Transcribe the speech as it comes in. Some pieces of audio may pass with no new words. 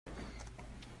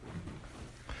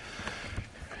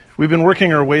We've been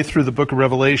working our way through the book of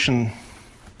Revelation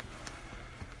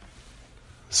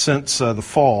since the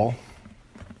fall.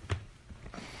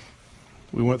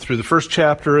 We went through the first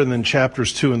chapter and then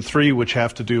chapters 2 and 3, which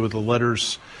have to do with the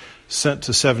letters sent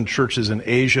to 7 churches in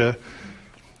Asia.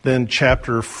 Then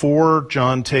chapter 4,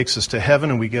 John takes us to heaven,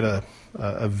 and we get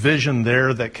a vision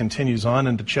there that continues on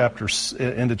into chapter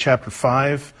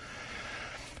 5.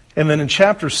 And then in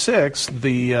chapter 6,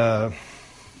 the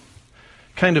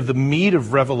kind of the meat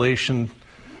of Revelation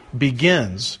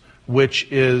begins, which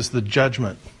is the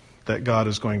judgment that God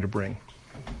is going to bring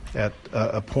at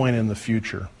a point in the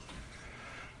future.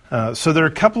 So there are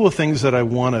a couple of things that I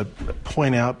want to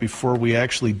point out before we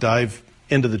actually dive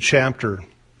into the chapter.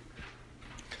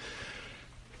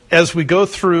 As we go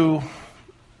through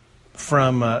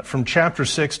from chapter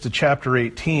 6 to chapter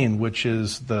 18, which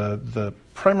is the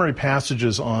primary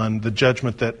passages on the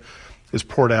judgment that is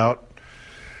poured out,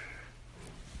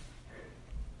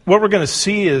 what we're going to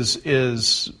see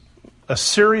is a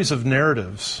series of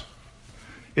narratives.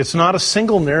 It's not a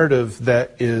single narrative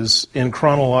that is in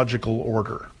chronological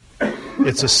order.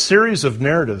 It's a series of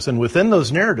narratives, and within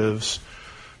those narratives,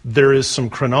 there is some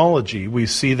chronology. We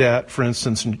see that, for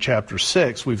instance, in chapter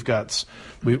 6. We've got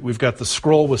the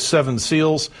scroll with 7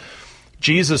 seals.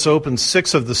 Jesus opens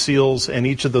 6 of the seals, and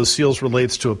each of those seals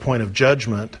relates to a point of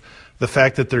judgment. The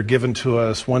fact that they're given to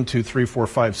us 1, 2, 3, 4,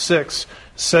 5, 6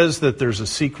 says that there's a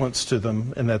sequence to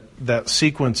them, and that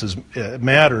sequence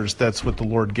matters. That's what the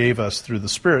Lord gave us through the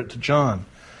Spirit to John.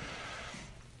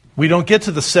 We don't get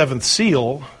to the 7th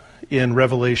seal in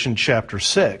Revelation chapter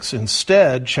 6.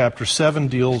 Instead, chapter 7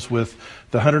 deals with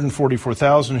the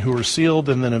 144,000 who are sealed,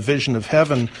 and then a vision of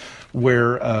heaven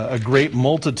where a great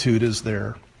multitude is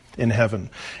there in heaven.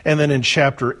 And then in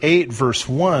chapter 8, verse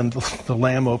 1, the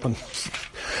Lamb opens...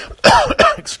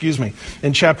 Excuse me.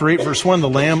 In chapter 8, verse 1, the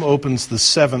Lamb opens the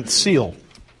 7th seal.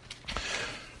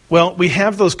 Well, we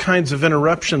have those kinds of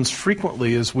interruptions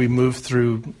frequently as we move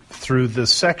through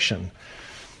this section.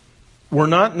 We're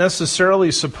not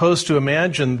necessarily supposed to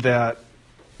imagine that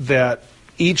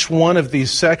each one of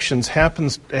these sections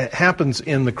happens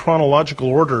in the chronological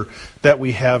order that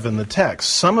we have in the text.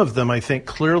 Some of them, I think,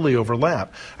 clearly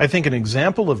overlap. I think an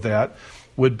example of that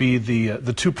would be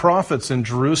the 2 prophets in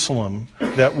Jerusalem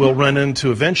that we'll run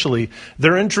into eventually.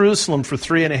 They're in Jerusalem for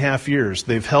 3.5 years.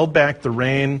 They've held back the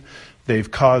rain. They've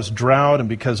caused drought, and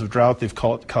because of drought, they've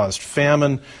caused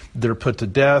famine. They're put to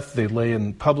death. They lay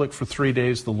in public for 3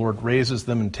 days. The Lord raises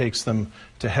them and takes them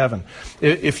to heaven.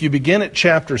 If you begin at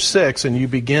chapter 6 and you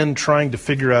begin trying to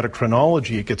figure out a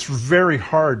chronology, it gets very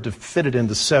hard to fit it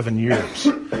into 7 years.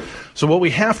 So what we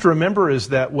have to remember is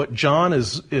that what John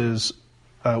is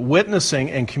witnessing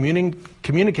and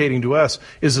communicating to us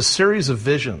is a series of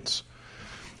visions.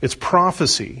 It's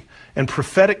prophecy. And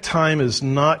prophetic time is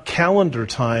not calendar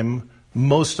time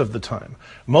most of the time.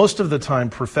 Most of the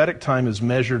time, prophetic time is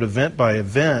measured event by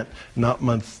event, not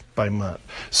month by month.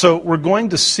 So we're going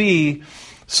to see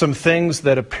some things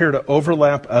that appear to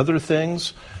overlap other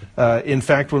things. In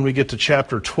fact, when we get to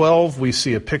chapter 12, we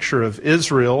see a picture of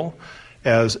Israel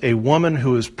as a woman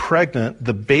who is pregnant.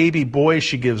 The baby boy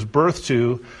she gives birth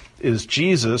to is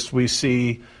Jesus. We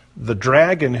see the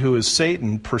dragon, who is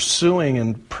Satan, pursuing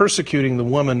and persecuting the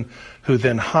woman who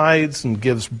then hides and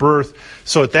gives birth.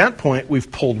 So at that point,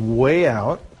 we've pulled way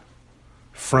out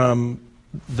from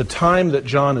the time that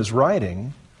John is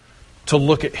writing to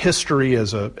look at history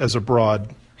as a broad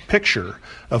picture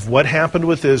of what happened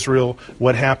with Israel,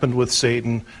 what happened with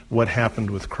Satan, what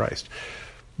happened with Christ.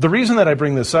 The reason that I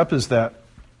bring this up is that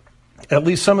at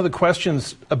least some of the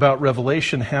questions about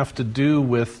Revelation have to do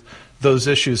with those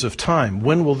issues of time.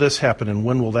 When will this happen and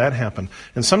when will that happen?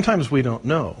 And sometimes we don't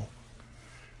know.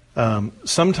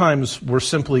 Sometimes we're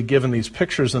simply given these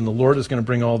pictures and the Lord is going to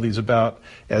bring all these about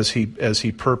as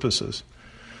He purposes.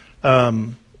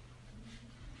 We're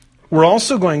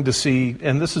also going to see,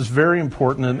 and this is very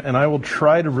important, and I will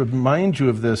try to remind you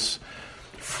of this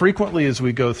frequently as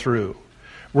we go through.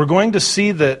 We're going to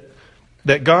see that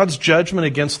God's judgment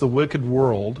against the wicked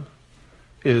world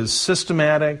is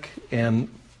systematic and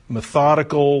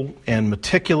methodical and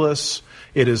meticulous.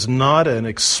 It is not an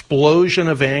explosion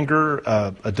of anger,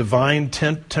 a divine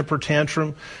temper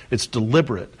tantrum. It's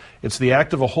deliberate. It's the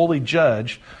act of a holy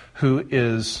judge who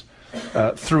is,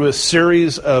 through a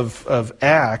series of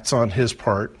acts on his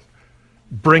part,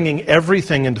 bringing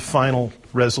everything into final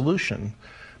resolution.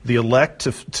 The elect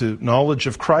to knowledge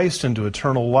of Christ and to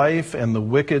eternal life, and the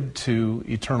wicked to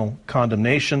eternal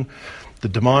condemnation, the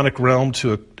demonic realm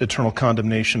to eternal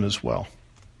condemnation as well.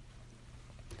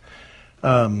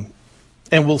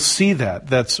 And we'll see that.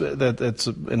 That's a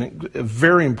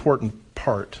very important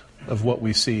part of what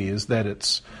we see, is that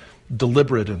it's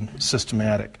deliberate and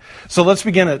systematic. So let's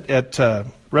begin at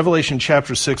Revelation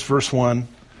chapter 6, verse 1.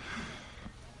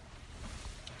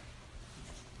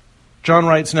 John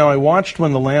writes, "Now I watched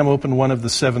when the Lamb opened one of the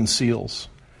 7 seals,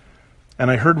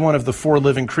 and I heard one of the 4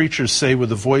 living creatures say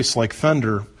with a voice like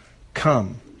thunder,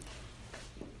 'Come.'"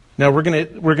 Now we're going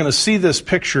to see this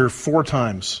picture 4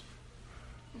 times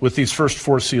with these first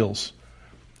 4 seals,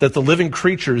 that the living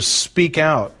creatures speak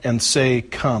out and say,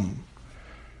 "Come."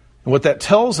 And what that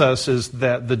tells us is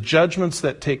that the judgments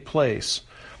that take place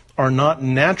are not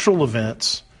natural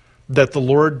events that the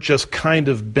Lord just kind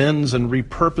of bends and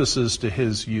repurposes to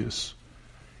his use.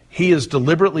 He is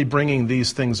deliberately bringing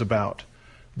these things about.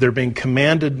 They're being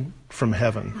commanded from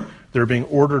heaven. They're being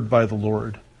ordered by the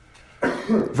Lord.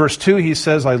 Verse 2, he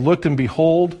says, "I looked and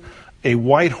behold a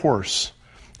white horse,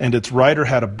 and its rider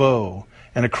had a bow,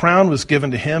 and a crown was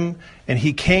given to him, and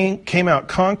he came out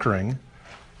conquering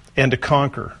and to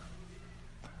conquer."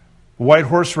 The white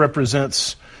horse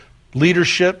represents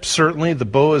leadership, certainly. The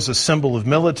bow is a symbol of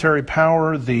military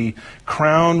power. The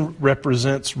crown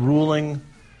represents ruling.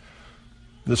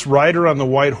 This rider on the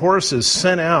white horse is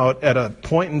sent out at a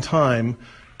point in time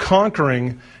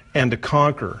conquering and to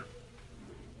conquer.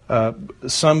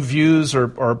 Some views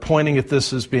are pointing at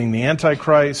this as being the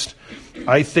Antichrist.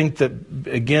 I think that,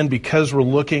 again, because we're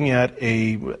looking at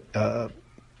a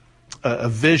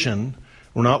vision,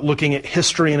 we're not looking at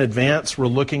history in advance, we're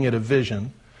looking at a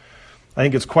vision. I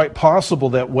think it's quite possible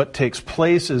that what takes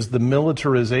place is the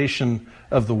militarization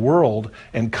of the world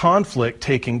and conflict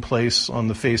taking place on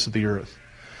the face of the earth.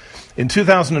 In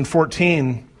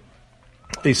 2014,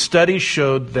 a study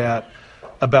showed that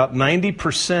about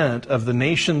 90% of the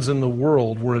nations in the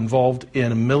world were involved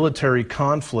in a military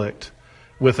conflict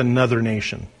with another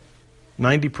nation.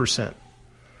 90%.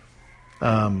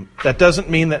 That doesn't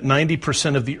mean that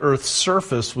 90% of the Earth's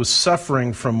surface was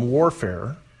suffering from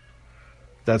warfare.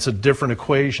 That's a different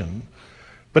equation.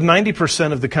 But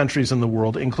 90% of the countries in the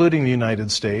world, including the United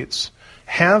States,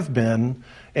 have been,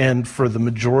 and for the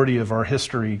majority of our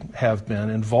history have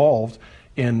been, involved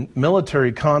in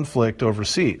military conflict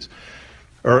overseas.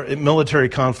 Or military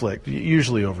conflict,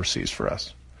 usually overseas for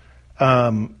us.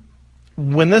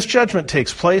 When this judgment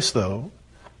takes place, though,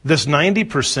 this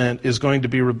 90% is going to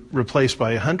be replaced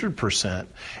by 100%,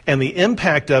 and the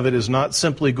impact of it is not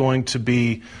simply going to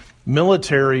be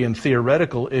military and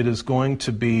theoretical, it is going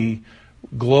to be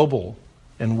global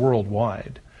and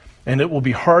worldwide. And it will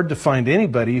be hard to find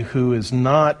anybody who is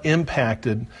not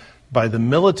impacted by the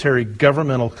military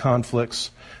governmental conflicts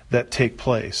that take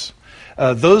place.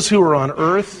 Those who are on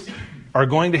earth are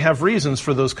going to have reasons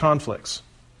for those conflicts.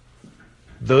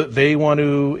 They want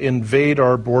to invade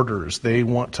our borders. They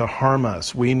want to harm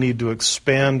us. We need to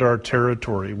expand our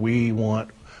territory. We want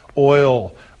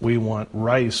oil. We want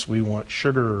rice. We want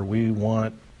sugar. We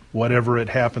want whatever it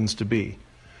happens to be.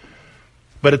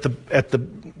 But at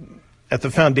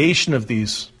the foundation of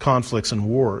these conflicts and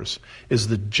wars is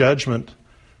the judgment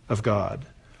of God.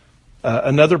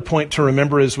 Another point to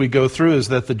remember as we go through is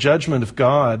that the judgment of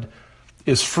God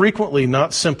is frequently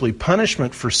not simply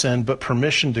punishment for sin, but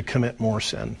permission to commit more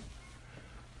sin,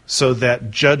 so that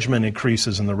judgment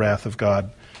increases and the wrath of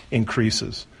God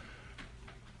increases.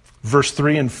 Verse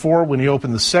 3 and 4, when he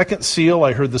opened the second seal,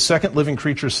 I heard the second living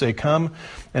creature say, "Come,"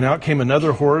 and out came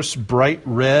another horse, bright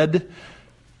red.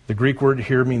 The Greek word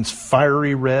here means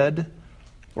fiery red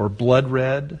or blood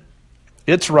red.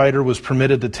 Its rider was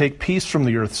permitted to take peace from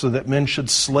the earth so that men should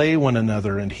slay one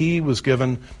another, and he was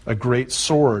given a great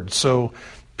sword. So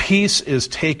peace is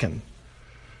taken.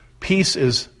 Peace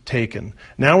is taken.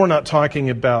 Now we're not talking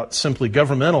about simply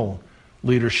governmental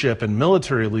leadership and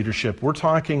military leadership. We're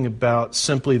talking about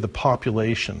simply the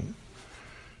population.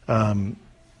 I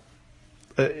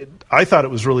thought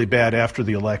it was really bad after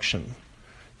the election.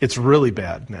 It's really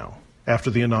bad now after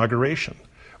the inauguration.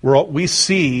 We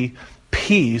see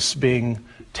peace being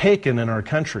taken in our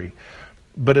country,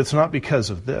 but it's not because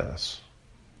of this.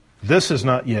 This has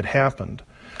not yet happened.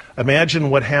 Imagine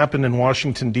what happened in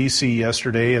Washington, D.C.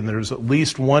 yesterday, and there's at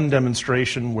least one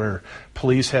demonstration where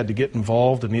police had to get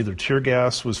involved and either tear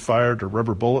gas was fired or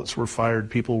rubber bullets were fired,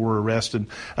 people were arrested.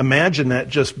 Imagine that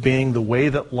just being the way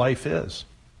that life is.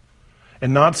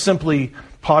 And not simply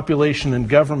population and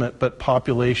government, but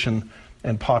population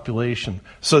and population,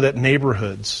 so that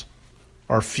neighborhoods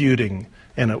are feuding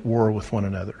and at war with one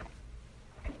another.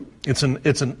 It's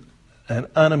an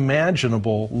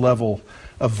unimaginable level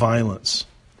of violence.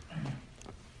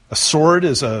 A sword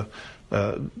is an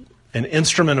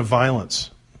instrument of violence.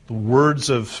 The words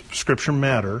of Scripture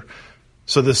matter.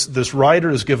 So this rider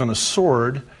is given a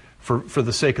sword for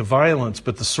the sake of violence,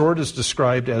 but the sword is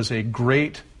described as a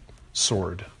great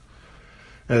sword.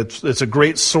 It's a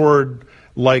great sword,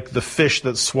 like the fish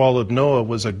that swallowed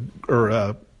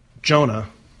Jonah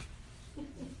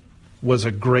was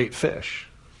a great fish.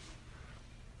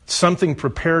 Something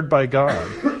prepared by God.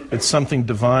 It's something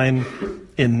divine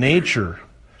in nature.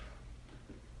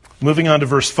 Moving on to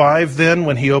verse 5 then,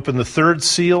 when he opened the third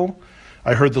seal,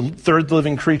 I heard the third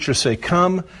living creature say,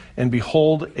 "Come," and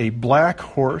behold, a black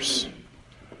horse,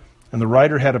 and the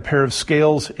rider had a pair of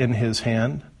scales in his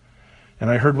hand. And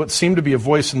I heard what seemed to be a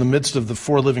voice in the midst of the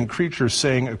four living creatures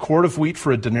saying, "A quart of wheat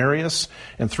for a denarius,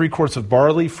 and 3 quarts of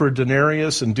barley for a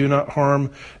denarius, and do not harm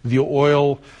the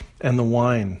oil and the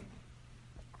wine."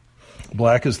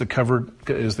 Black is the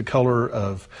color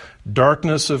of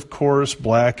darkness, of course.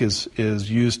 Black is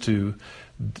used to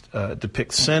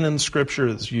depict sin in Scripture.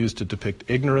 It's used to depict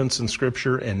ignorance in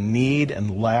Scripture and need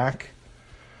and lack.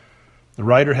 The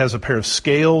rider has a pair of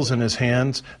scales in his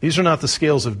hands. These are not the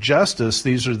scales of justice.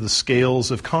 These are the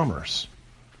scales of commerce.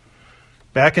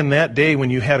 Back in that day, when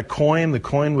you had a coin, the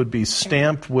coin would be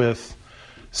stamped with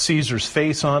Caesar's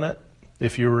face on it,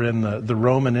 if you were in the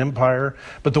Roman Empire.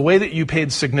 But the way that you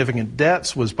paid significant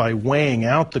debts was by weighing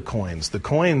out the coins. The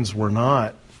coins were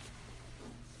not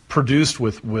produced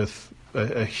with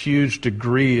a huge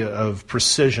degree of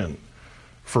precision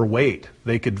for weight.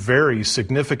 They could vary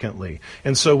significantly.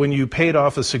 And so when you paid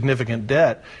off a significant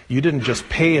debt, you didn't just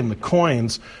pay in the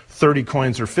coins, 30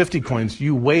 coins or 50 coins.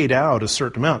 You weighed out a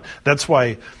certain amount. That's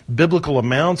why biblical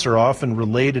amounts are often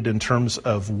related in terms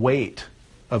of weight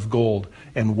of gold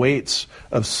and weights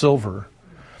of silver.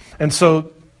 And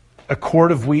so a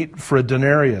quart of wheat for a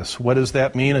denarius. What does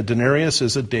that mean? A denarius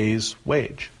is a day's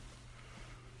wage.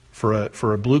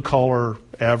 For a blue-collar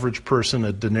average person,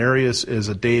 a denarius is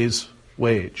a day's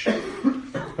wage.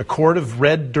 A quart of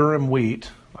red durum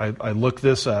wheat, I looked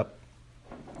this up,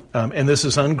 and this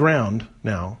is unground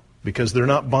now, because they're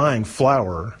not buying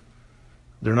flour,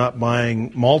 they're not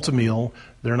buying maltomeal,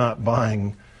 they're not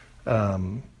buying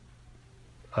cream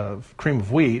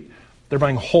of wheat, they're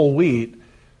buying whole wheat.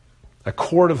 A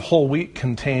quart of whole wheat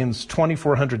contains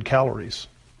 2,400 calories.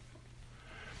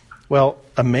 Well,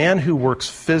 a man who works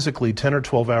physically 10 or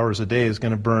 12 hours a day is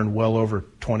going to burn well over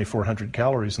 2,400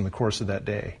 calories in the course of that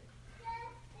day.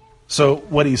 So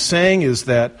what he's saying is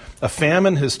that a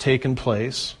famine has taken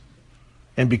place,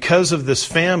 and because of this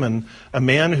famine, a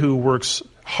man who works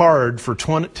hard for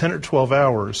 10 or 12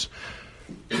 hours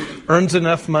earns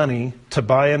enough money to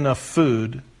buy enough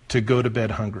food to go to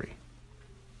bed hungry.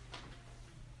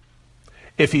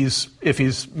 If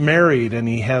he's married and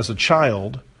he has a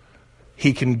child,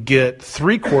 he can get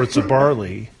 3 quarts of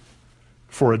barley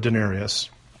for a denarius.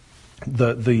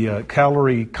 The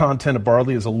calorie content of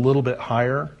barley is a little bit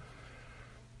higher.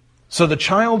 So the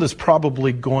child is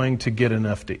probably going to get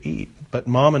enough to eat, but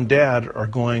mom and dad are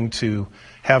going to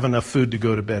have enough food to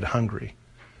go to bed hungry,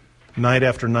 night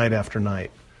after night after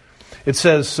night. It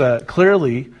says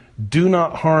clearly, do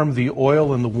not harm the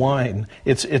oil and the wine.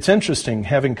 It's interesting,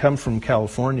 having come from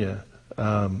California.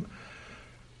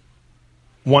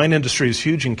 Wine industry is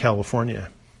huge in California.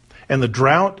 And the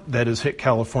drought that has hit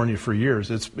California for years,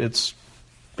 it's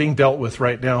being dealt with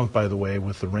right now, by the way,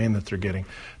 with the rain that they're getting.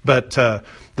 But the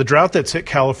drought that's hit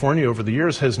California over the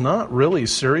years has not really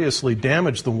seriously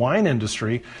damaged the wine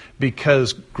industry,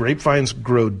 because grapevines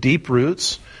grow deep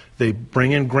roots, they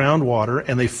bring in groundwater,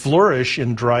 and they flourish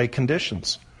in dry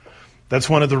conditions. That's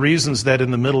one of the reasons that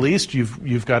in the Middle East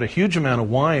you've got a huge amount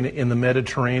of wine in the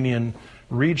Mediterranean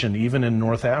region, even in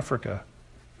North Africa.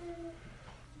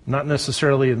 Not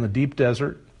necessarily in the deep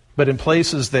desert, but in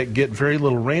places that get very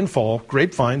little rainfall,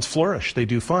 grapevines flourish. They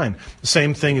do fine. The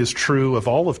same thing is true of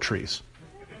olive trees.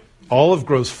 Olive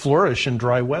groves flourish in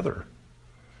dry weather.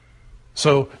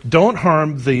 So don't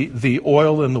harm the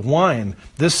oil and the wine.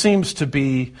 This seems to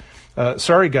be,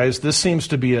 this seems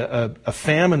to be a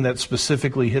famine that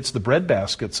specifically hits the bread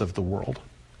baskets of the world.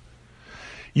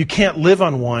 You can't live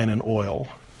on wine and oil.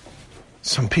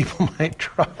 Some people might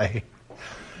try.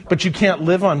 But you can't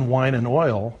live on wine and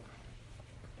oil.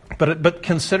 But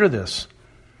consider this.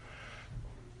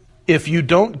 If you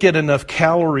don't get enough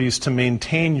calories to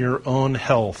maintain your own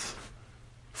health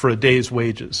for a day's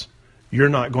wages, you're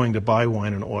not going to buy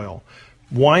wine and oil.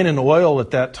 Wine and oil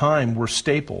at that time were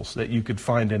staples that you could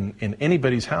find in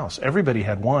anybody's house. Everybody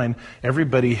had wine.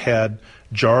 Everybody had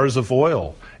jars of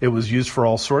oil. It was used for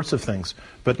all sorts of things.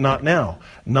 But not now.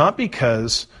 Not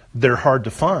because they're hard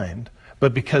to find,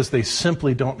 but because they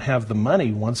simply don't have the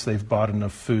money once they've bought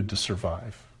enough food to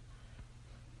survive.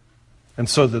 And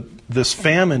so this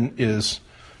famine is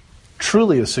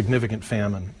truly a significant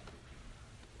famine.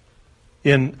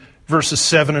 In Verses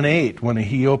 7 and 8, when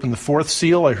he opened the fourth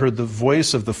seal, I heard the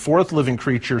voice of the fourth living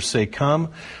creature say, "Come."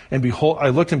 And behold, I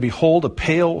looked, and behold, a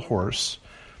pale horse,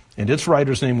 and its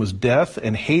rider's name was Death,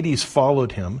 and Hades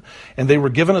followed him. And they were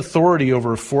given authority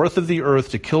over a fourth of the earth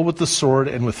to kill with the sword,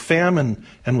 and with famine,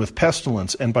 and with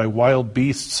pestilence, and by wild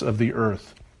beasts of the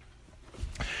earth.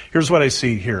 Here's what I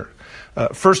see here.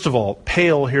 First of all,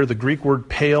 pale here, the Greek word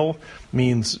pale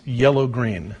means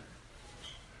yellow-green.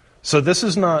 So this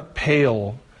is not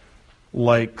pale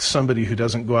like somebody who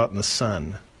doesn't go out in the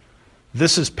sun.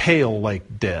 This is pale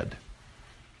like dead.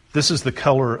 This is the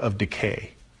color of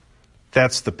decay.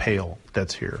 That's the pale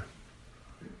that's here.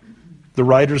 The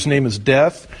rider's name is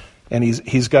Death, and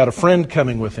he's got a friend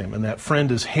coming with him, and that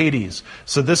friend is Hades.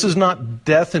 So this is not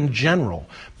death in general.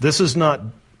 This is not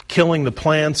killing the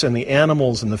plants and the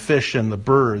animals and the fish and the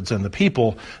birds and the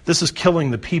people. This is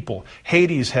killing the people.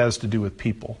 Hades has to do with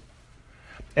people.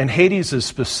 And Hades is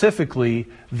specifically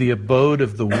the abode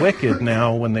of the wicked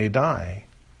now when they die.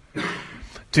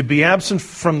 To be absent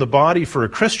from the body for a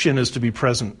Christian is to be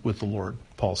present with the Lord,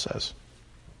 Paul says.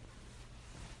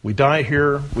 We die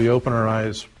here, we open our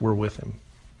eyes, we're with him.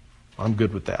 I'm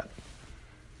good with that.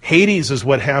 Hades is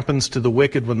what happens to the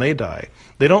wicked when they die.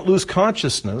 They don't lose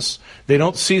consciousness. They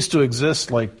don't cease to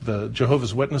exist like the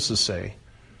Jehovah's Witnesses say.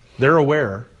 They're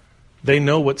aware. They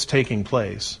know what's taking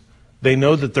place. They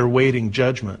know that they're waiting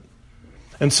judgment.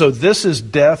 And so this is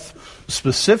death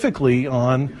specifically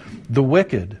on the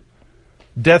wicked.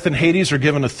 Death and Hades are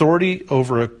given authority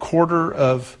over a quarter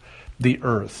of the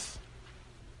earth.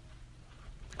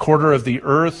 Quarter of the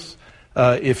earth,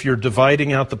 if you're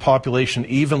dividing out the population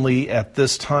evenly at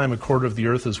this time, a quarter of the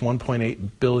earth is 1.8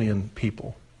 billion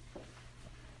people.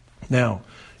 Now,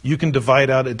 you can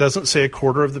divide out, it doesn't say a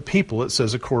quarter of the people, it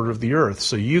says a quarter of the earth.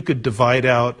 So you could divide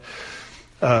out,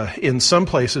 in some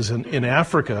places in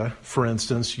Africa, for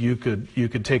instance, you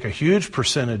could take a huge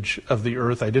percentage of the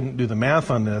earth, I didn't do the math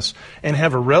on this, and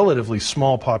have a relatively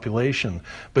small population.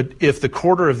 But if the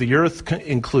quarter of the earth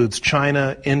includes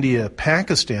China, India,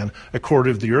 Pakistan, a quarter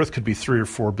of the earth could be 3 or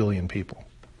 4 billion people.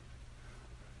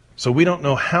 So we don't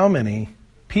know how many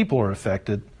people are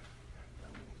affected,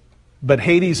 but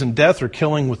Hades and Death are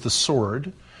killing with the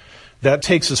sword. That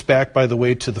takes us back, by the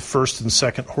way, to the first and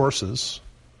second horses.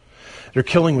 They're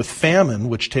killing with famine,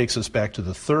 which takes us back to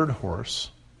the third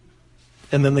horse.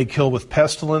 And then they kill with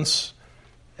pestilence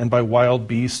and by wild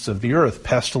beasts of the earth.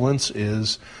 Pestilence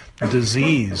is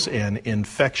disease and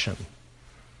infection,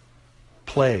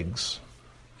 plagues,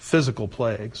 physical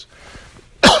plagues.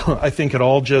 I think it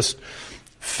all just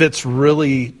fits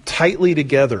really tightly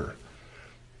together.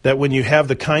 That when you have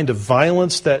the kind of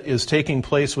violence that is taking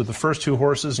place with the first two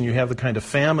horses, and you have the kind of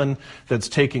famine that's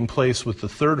taking place with the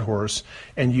third horse,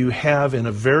 and you have in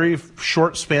a very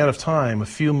short span of time, a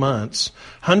few months,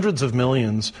 hundreds of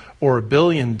millions or 1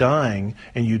 billion dying,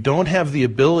 and you don't have the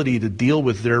ability to deal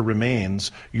with their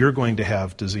remains, you're going to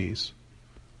have disease.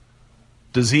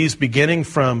 Disease beginning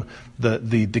from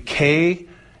the decay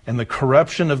and the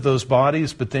corruption of those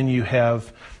bodies, but then you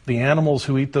have the animals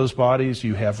who eat those bodies,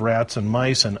 you have rats and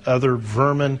mice and other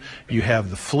vermin, you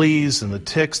have the fleas and the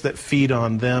ticks that feed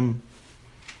on them,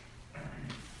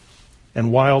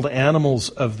 and wild animals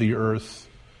of the earth.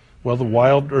 Well, the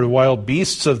wild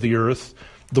beasts of the earth,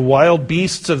 the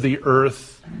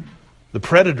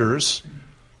predators,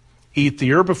 eat the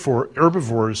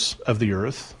herbivores of the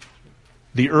earth.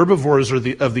 The herbivores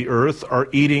of the earth are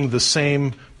eating the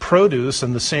same produce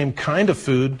and the same kind of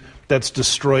food that's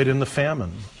destroyed in the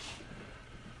famine.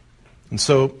 And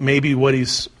so maybe what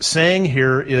he's saying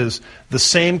here is the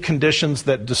same conditions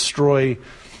that destroy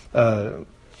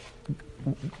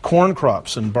corn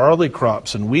crops and barley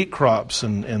crops and wheat crops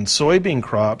and soybean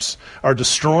crops are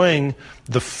destroying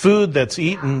the food that's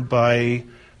eaten by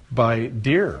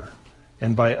deer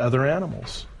and by other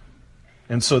animals.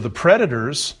 And so the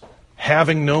predators,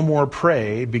 having no more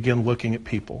prey, begin looking at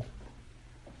people.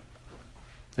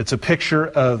 It's a picture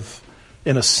of,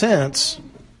 in a sense,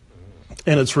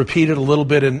 and it's repeated a little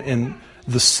bit in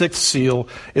the sixth seal,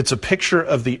 it's a picture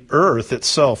of the earth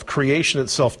itself, creation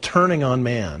itself, turning on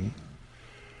man.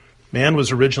 Man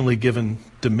was originally given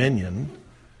dominion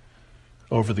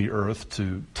over the earth,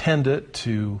 to tend it,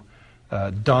 to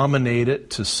dominate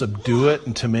it, to subdue it,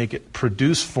 and to make it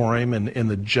produce for him in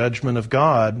the judgment of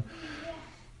God.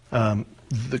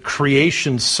 The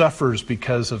creation suffers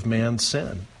because of man's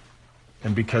sin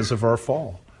and because of our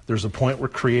fall. There's a point where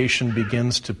creation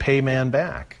begins to pay man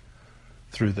back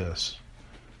through this.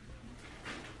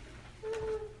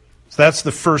 So that's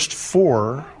the first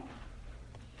four.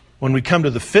 When we come to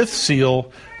the fifth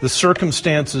seal, the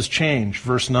circumstances change.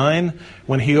 Verse 9,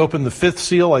 when he opened the fifth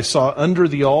seal, I saw under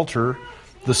the altar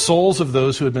the souls of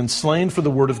those who had been slain for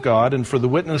the word of God and for the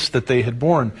witness that they had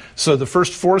borne. So the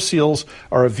first 4 seals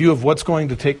are a view of what's going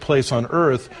to take place on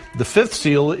earth. The 5th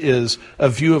seal is a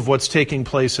view of what's taking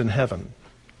place in heaven.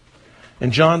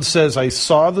 And John says, I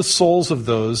saw the souls of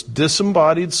those,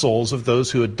 disembodied souls of those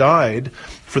who had died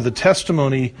for the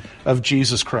testimony of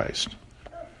Jesus Christ.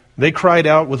 They cried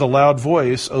out with a loud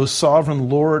voice, O sovereign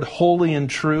Lord, holy and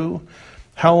true,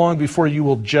 how long before you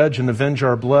will judge and avenge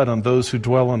our blood on those who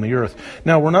dwell on the earth?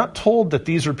 Now, we're not told that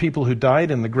these are people who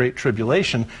died in the Great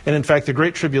Tribulation. And in fact, the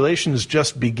Great Tribulation is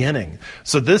just beginning.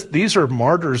 So these are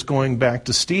martyrs going back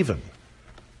to Stephen.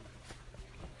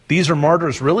 These are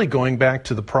martyrs really going back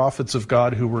to the prophets of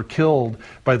God who were killed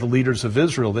by the leaders of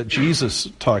Israel that Jesus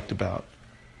talked about.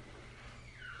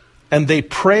 And they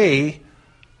pray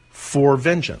for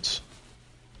vengeance.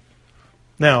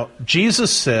 Now,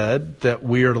 Jesus said that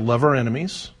we are to love our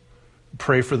enemies,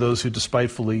 pray for those who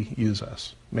despitefully use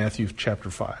us. Matthew chapter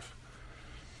 5.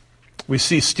 We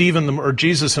see Stephen, or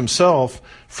Jesus himself,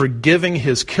 forgiving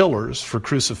his killers for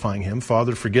crucifying him.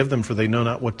 Father, forgive them, for they know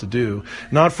not what to do.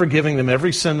 Not forgiving them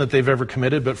every sin that they've ever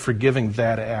committed, but forgiving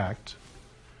that act.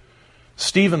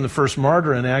 Stephen, the first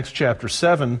martyr in Acts chapter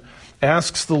 7,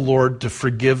 asks the Lord to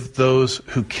forgive those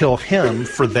who kill him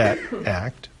for that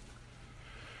act.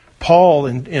 Paul,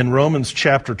 in Romans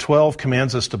chapter 12,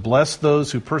 commands us to bless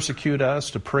those who persecute us,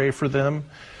 to pray for them,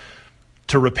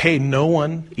 to repay no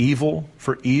one evil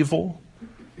for evil,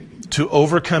 to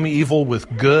overcome evil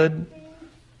with good,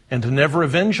 and to never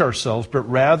avenge ourselves, but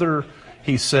rather,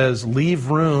 he says, leave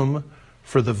room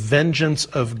for the vengeance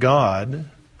of God.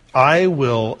 I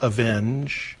will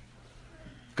avenge,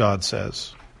 God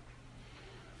says.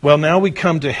 Well, now we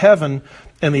come to heaven,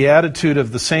 and the attitude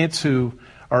of the saints who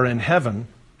are in heaven,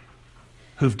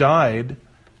 who've died,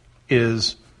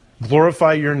 is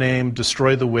glorify your name,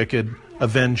 destroy the wicked,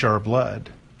 avenge our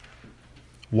blood.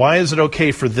 Why is it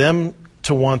okay for them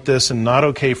to want this and not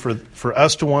okay for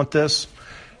us to want this?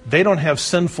 They don't have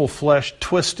sinful flesh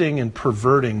twisting and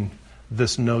perverting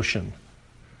this notion.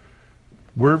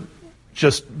 We're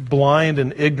just blind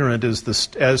and ignorant as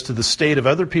to the state of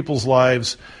other people's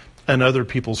lives and other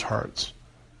people's hearts.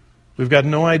 We've got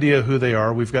no idea who they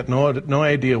are. We've got no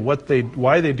idea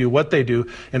why they do what they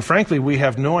do. And frankly, we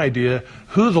have no idea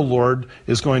who the Lord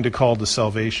is going to call to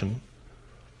salvation.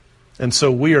 And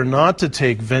so we are not to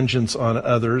take vengeance on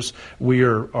others. We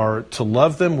are to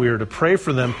love them. We are to pray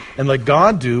for them and let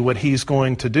God do what He's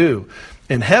going to do.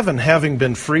 In heaven, having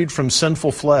been freed from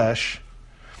sinful flesh,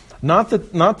 not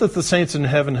that the saints in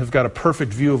heaven have got a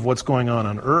perfect view of what's going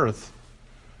on earth,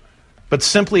 but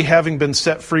simply having been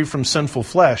set free from sinful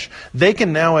flesh, they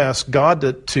can now ask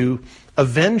God to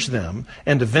avenge them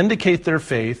and to vindicate their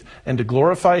faith and to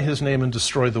glorify His name and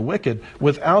destroy the wicked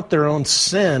without their own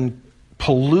sin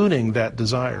polluting that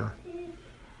desire.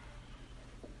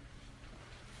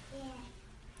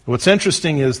 What's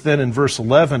interesting is then in verse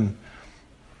 11,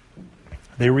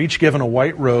 they were each given a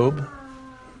white robe.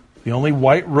 The only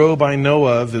white robe I know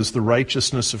of is the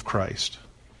righteousness of Christ.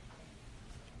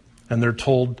 And they're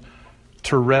told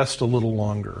to rest a little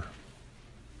longer.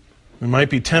 We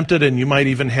might be tempted, and you might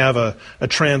even have a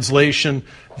translation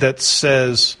that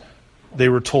says they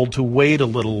were told to wait a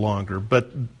little longer. But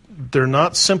they're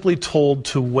not simply told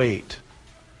to wait.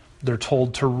 They're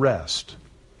told to rest.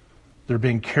 They're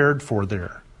being cared for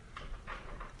there.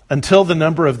 Until the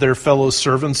number of their fellow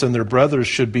servants and their brothers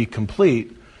should be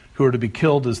complete, who are to be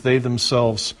killed as they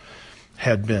themselves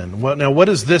had been. Well, now, what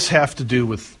does this have to do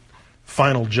with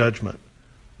final judgment?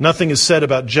 Nothing is said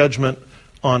about judgment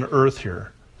on earth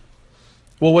here.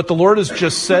 Well, what the Lord has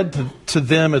just said to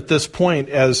them at this point,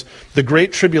 as the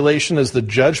Great Tribulation, as the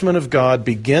judgment of God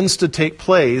begins to take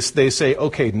place, they say,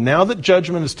 okay, now that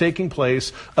judgment is taking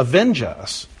place, avenge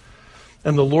us.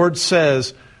 And the Lord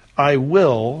says, I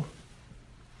will,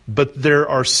 but there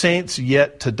are saints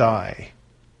yet to die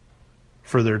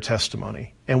for their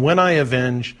testimony. And when I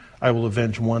avenge, I will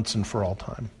avenge once and for all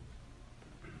time.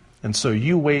 And so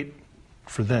you wait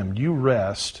for them. You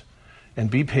rest and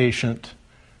be patient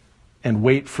and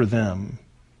wait for them.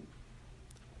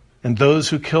 And those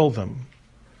who kill them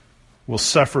will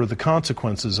suffer the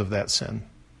consequences of that sin.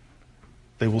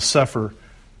 They will suffer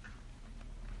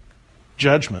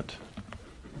judgment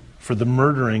for the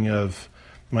murdering of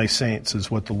my saints, is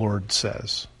what the Lord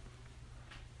says.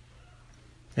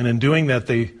 And in doing that,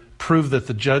 they prove that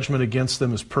the judgment against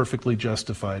them is perfectly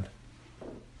justified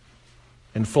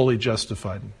and fully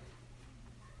justified.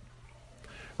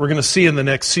 We're going to see in the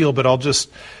next seal, but I'll just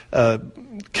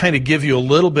kind of give you a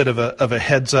little bit of a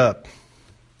heads up.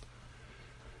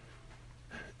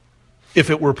 If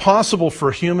it were possible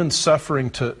for human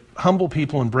suffering to humble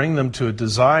people and bring them to a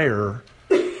desire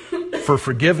for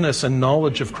forgiveness and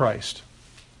knowledge of Christ,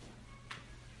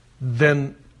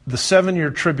 then the 7-year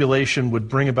tribulation would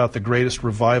bring about the greatest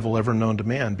revival ever known to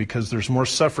man, because there's more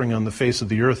suffering on the face of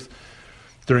the earth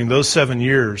during those 7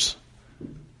 years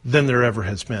than there ever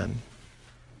has been.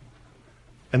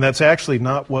 And that's actually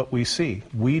not what we see.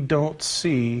 We don't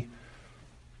see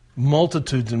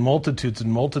multitudes and multitudes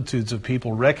and multitudes of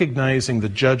people recognizing the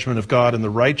judgment of God and the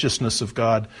righteousness of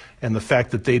God and the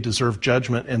fact that they deserve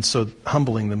judgment, and so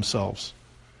humbling themselves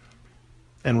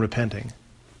and repenting.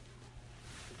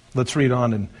 Let's read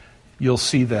on and you'll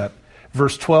see that.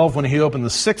 Verse 12, when he opened the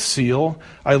 6th seal,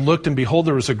 I looked, and behold,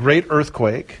 there was a great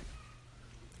earthquake.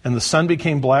 And the sun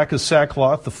became black as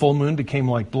sackcloth, the full moon became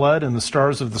like blood, and the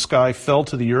stars of the sky fell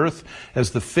to the earth.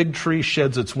 As the fig tree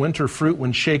sheds its winter fruit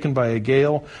when shaken by a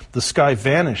gale, the sky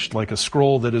vanished like a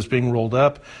scroll that is being rolled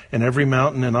up, and every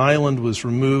mountain and island was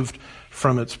removed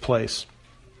from its place.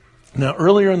 Now,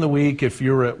 earlier in the week, if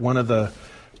you were at one of the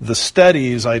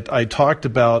studies, I talked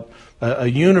about a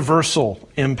universal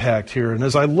impact here. And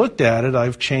as I looked at it,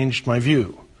 I've changed my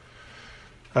view.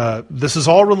 This is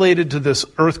all related to this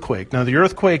earthquake. Now, the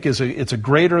earthquake it's a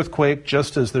great earthquake,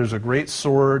 just as there's a great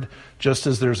sword, just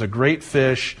as there's a great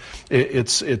fish.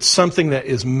 It's something that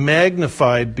is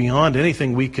magnified beyond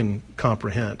anything we can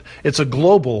comprehend. It's a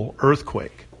global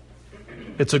earthquake.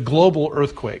 It's a global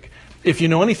earthquake. If you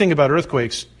know anything about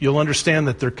earthquakes, you'll understand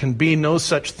that there can be no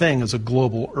such thing as a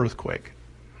global earthquake.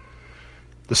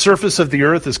 The surface of the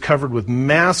earth is covered with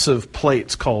massive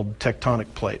plates called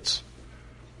tectonic plates.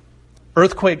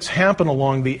 Earthquakes happen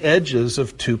along the edges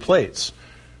of two plates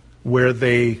where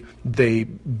they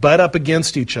butt up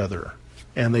against each other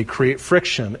and they create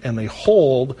friction and they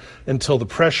hold until the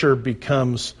pressure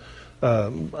becomes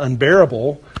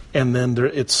unbearable, and then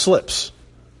it slips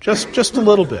just a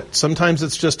little bit. Sometimes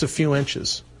it's just a few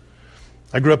inches.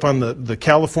 I grew up on the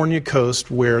California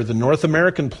coast where the North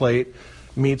American plate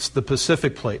meets the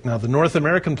Pacific plate. Now, the North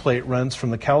American plate runs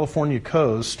from the California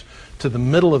coast to the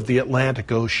middle of the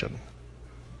Atlantic Ocean.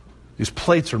 These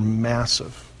plates are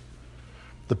massive.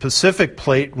 The Pacific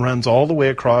plate runs all the way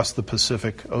across the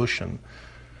Pacific Ocean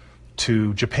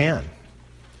to Japan.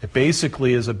 It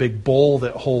basically is a big bowl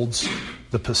that holds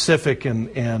the Pacific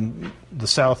and the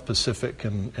South Pacific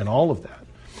and all of that.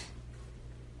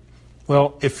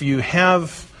 Well, if you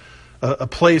have a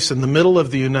place in the middle of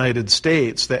the United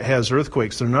States that has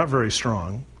earthquakes, they're not very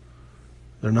strong.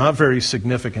 They're not very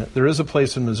significant. There is a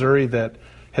place in Missouri that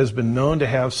has been known to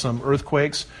have some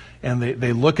earthquakes, and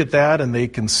they look at that and they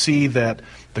can see that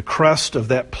the crust of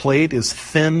that plate is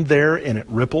thin there and it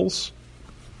ripples.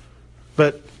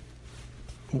 But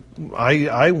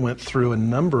I went through a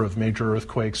number of major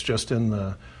earthquakes just in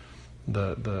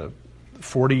the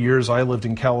 40 years I lived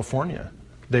in California.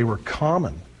 They were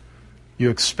common. You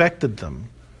expected them.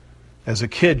 As a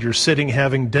kid, you're sitting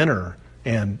having dinner,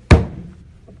 and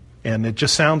it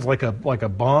just sounds like a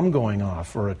bomb going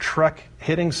off, or a truck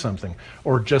hitting something,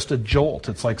 or just a jolt.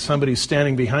 It's like somebody's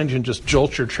standing behind you and just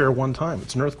jolts your chair one time.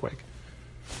 It's an earthquake.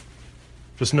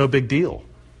 Just no big deal.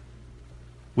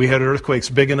 We had earthquakes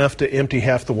big enough to empty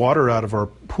half the water out of our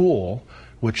pool,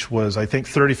 which was, I think,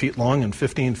 30 feet long and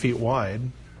 15 feet wide,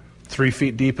 3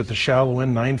 feet deep at the shallow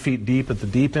end, 9 feet deep at the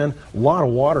deep end. A lot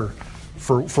of water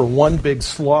for one big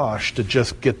slosh to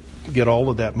just get all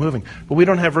of that moving. But we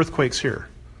don't have earthquakes here.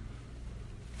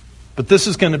 But this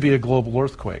is going to be a global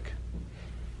earthquake.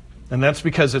 And that's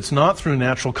because it's not through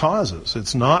natural causes.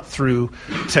 It's not through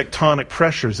tectonic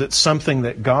pressures. It's something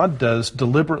that God does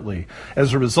deliberately.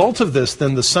 As a result of this,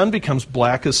 then the sun becomes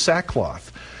black as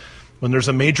sackcloth. When there's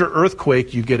a major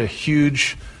earthquake, you get a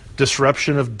huge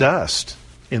disruption of dust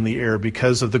in the air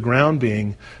because of the ground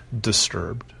being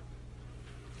disturbed.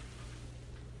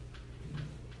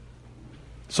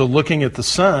 So looking at the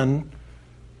sun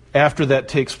after that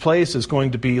takes place is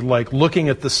going to be like looking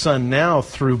at the sun now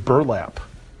through burlap,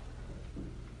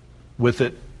 with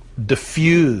it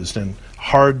diffused and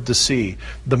hard to see.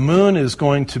 The moon is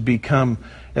going to become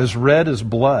as red as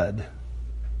blood.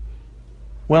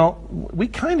 Well, we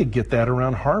kind of get that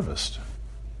around harvest.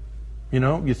 You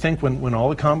know, you think when all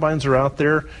the combines are out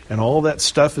there and all that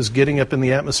stuff is getting up in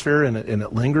the atmosphere and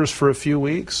it lingers for a few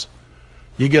weeks,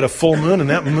 you get a full moon, and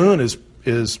that moon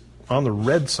is on the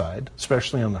red side,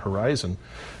 especially on the horizon.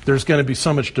 There's going to be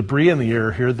so much debris in the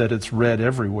air here that it's red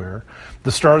everywhere.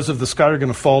 The stars of the sky are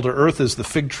going to fall to earth as the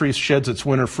fig tree sheds its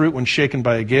winter fruit when shaken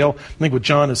by a gale. I think what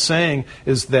John is saying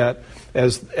is that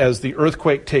as the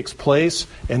earthquake takes place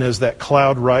and as that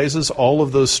cloud rises, all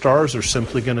of those stars are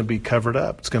simply going to be covered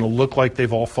up. It's going to look like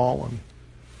they've all fallen.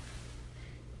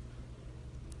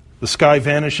 The sky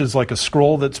vanishes like a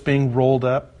scroll that's being rolled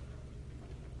up.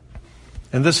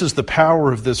 And this is the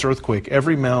power of this earthquake.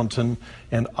 Every mountain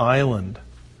and island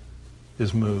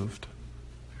is moved.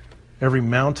 Every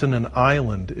mountain and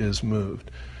island is moved.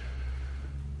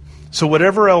 So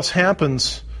whatever else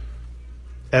happens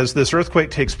as this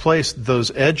earthquake takes place,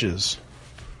 those edges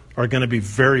are going to be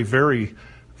very, very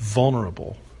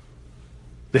vulnerable.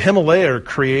 The Himalaya are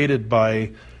created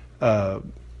by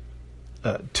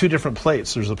two different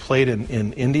plates. There's a plate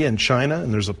in India and China,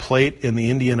 and there's a plate in the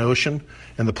Indian Ocean.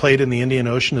 And the plate in the Indian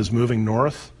Ocean is moving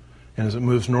north. And as it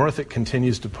moves north, it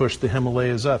continues to push the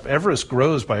Himalayas up. Everest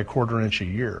grows by a quarter inch a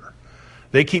year.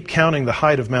 They keep counting the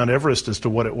height of Mount Everest as to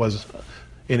what it was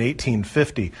in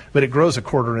 1850, but it grows a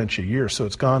quarter inch a year, so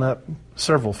it's gone up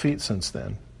several feet since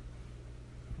then.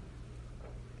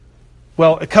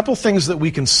 Well, a couple things that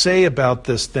we can say about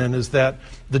this then is that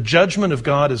the judgment of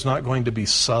God is not going to be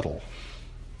subtle.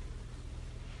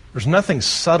 There's nothing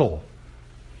subtle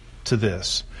to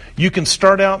this. You can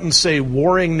start out and say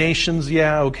warring nations,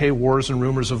 yeah, okay, wars and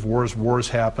rumors of wars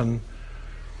happen.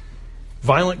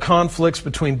 Violent conflicts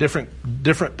between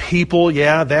different people,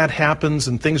 yeah, that happens,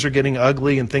 and things are getting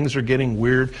ugly and things are getting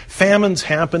weird. Famines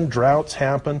happen, droughts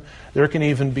happen. There can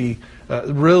even be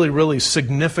really, really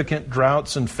significant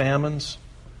droughts and famines.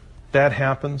 That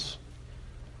happens.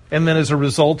 And then as a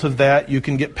result of that, you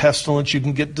can get pestilence, you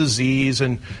can get disease,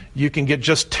 and you can get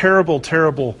just terrible,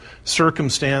 terrible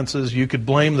circumstances. You could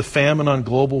blame the famine on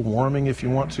global warming if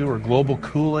you want to, or global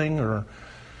cooling, or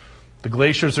the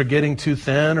glaciers are getting too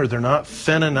thin, or they're not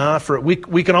thin enough. Or we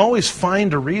can always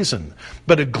find a reason.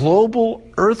 But a global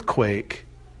earthquake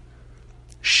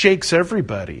shakes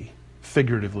everybody,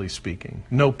 figuratively speaking.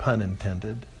 No pun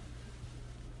intended.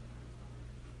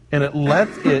 And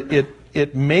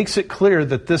it makes it clear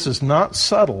that this is not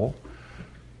subtle,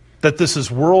 that this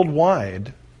is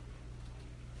worldwide.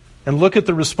 And look at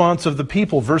the response of the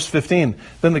people, verse 15.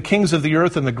 Then the kings of the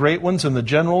earth and the great ones and the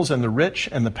generals and the rich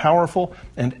and the powerful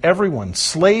and everyone,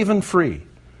 slave and free,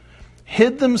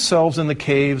 hid themselves in the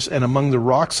caves and among the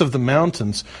rocks of the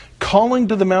mountains, calling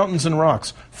to the mountains and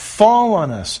rocks, fall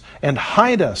on us and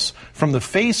hide us from the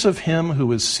face of him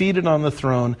who is seated on the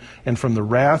throne and from the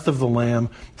wrath of the Lamb,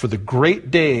 for the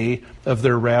great day of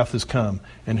their wrath is come,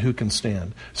 and who can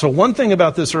stand? So one thing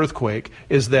about this earthquake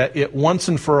is that it once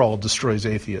and for all destroys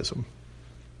atheism.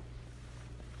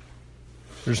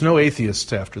 There's no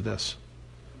atheists after this.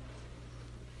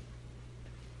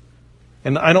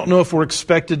 And I don't know if we're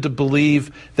expected to believe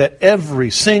that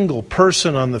every single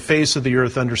person on the face of the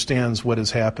earth understands what is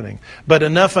happening. But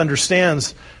enough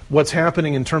understands what's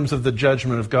happening in terms of the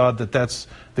judgment of God that that's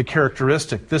the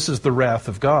characteristic. This is the wrath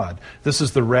of God. This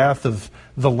is the wrath of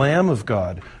the Lamb of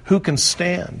God. Who can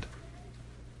stand?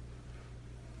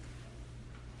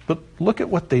 But look at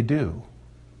what they do.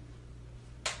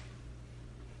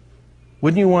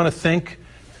 Wouldn't you want to think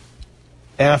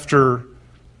after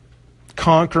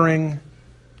conquering,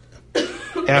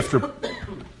 after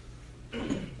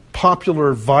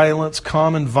popular violence,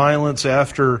 common violence,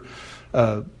 after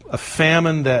a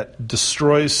famine that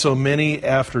destroys so many,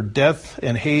 after death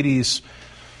and Hades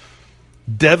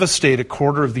devastate a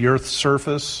quarter of the earth's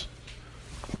surface,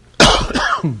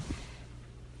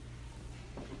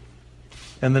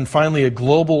 and then finally a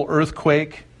global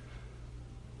earthquake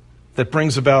that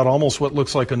brings about almost what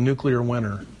looks like a nuclear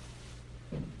winter.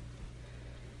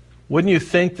 Wouldn't you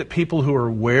think that people who are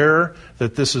aware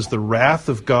that this is the wrath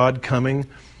of God coming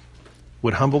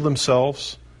would humble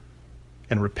themselves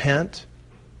and repent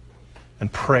and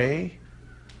pray?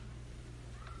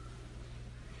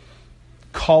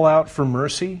 Call out for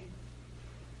mercy?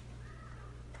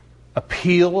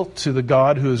 Appeal to the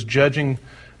God who is judging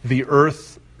the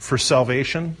earth for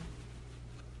salvation?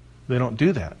 They don't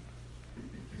do that.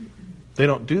 They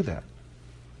don't do that.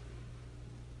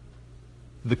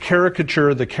 The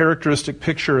caricature, the characteristic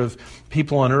picture of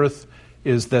people on earth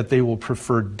is that they will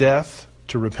prefer death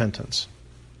to repentance.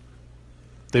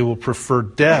 They will prefer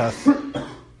death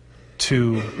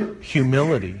to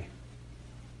humility.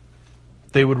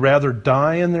 They would rather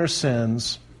die in their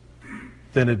sins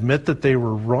than admit that they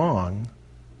were wrong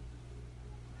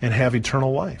and have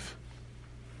eternal life.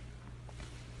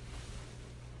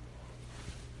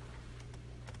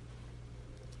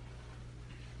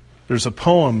 There's a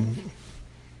poem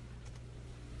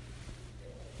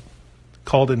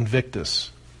called Invictus.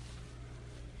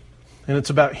 And it's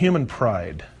about human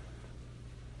pride.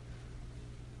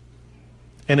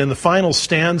 And in the final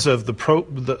stanza of the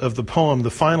poem,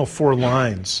 the final 4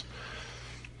 lines,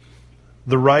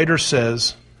 the writer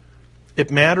says,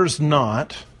 "It matters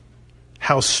not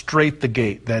how straight the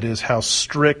gate," that is, how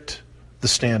strict the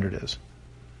standard is,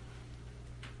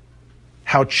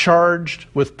 "how charged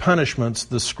with punishments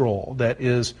the scroll," that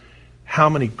is, how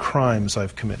many crimes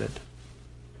I've committed.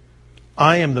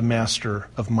 I am the master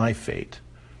of my fate.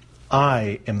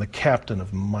 I am the captain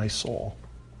of my soul.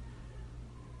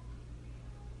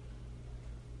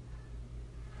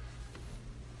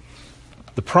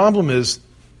 The problem is,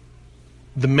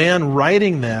 the man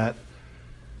writing that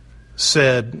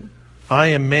said, I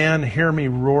am man, hear me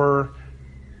roar.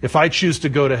 If I choose to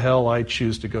go to hell, I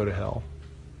choose to go to hell.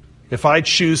 If I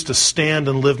choose to stand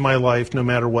and live my life no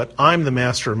matter what, I'm the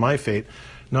master of my fate.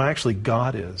 No, actually,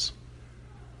 God is.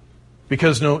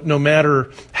 Because no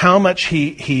matter how much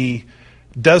he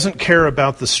doesn't care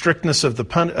about the strictness of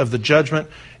the judgment,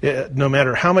 no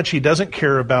matter how much he doesn't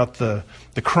care about the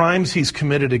crimes he's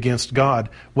committed against God,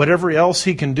 whatever else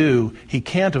he can do, he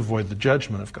can't avoid the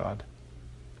judgment of God.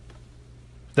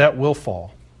 That will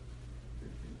fall.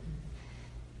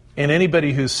 And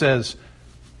anybody who says,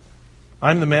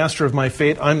 I'm the master of my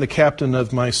fate, I'm the captain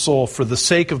of my soul, for the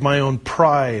sake of my own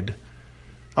pride,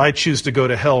 I choose to go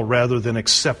to hell rather than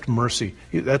accept mercy,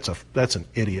 that's an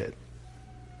idiot.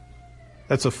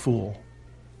 That's a fool.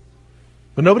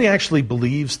 But nobody actually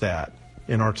believes that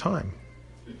in our time.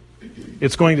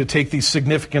 It's going to take these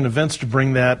significant events to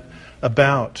bring that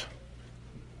about.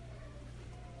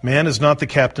 Man is not the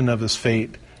captain of his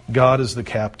fate. God is the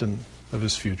captain of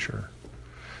his future.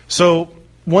 So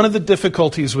one of the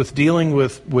difficulties with dealing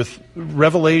with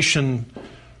Revelation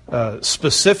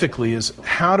specifically is,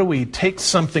 how do we take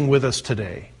something with us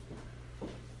today?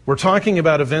 We're talking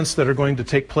about events that are going to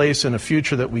take place in a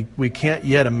future that we can't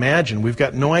yet imagine. We've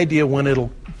got no idea when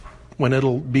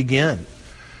it'll begin.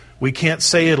 We can't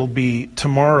say it'll be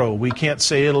tomorrow. We can't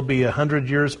say it'll be 100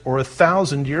 years or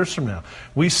 1,000 years from now.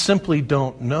 We simply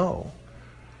don't know.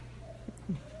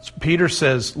 Peter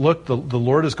says, look, the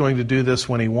Lord is going to do this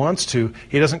when he wants to.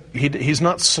 He's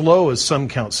not slow as some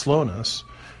count slowness.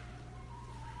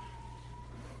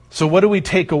 So what do we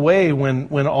take away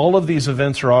when all of these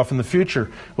events are off in the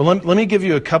future? Well, let me give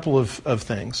you a couple of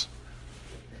things.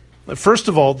 First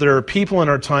of all, there are people in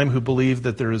our time who believe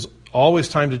that there is always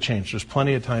time to change. There's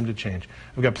plenty of time to change.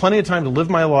 I've got plenty of time to live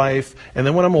my life, and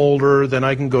then when I'm older, then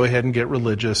I can go ahead and get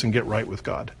religious and get right with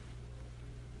God.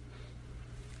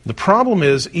 The problem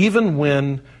is, even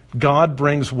when God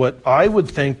brings what I would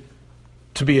think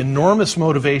to be enormous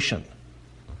motivation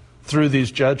through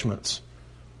these judgments,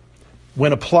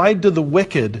 when applied to the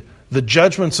wicked, the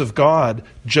judgments of God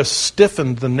just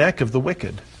stiffen the neck of the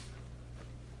wicked.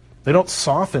 They don't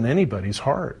soften anybody's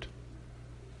heart.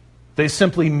 They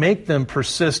simply make them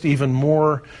persist even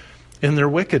more in their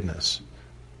wickedness.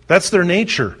 That's their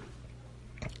nature.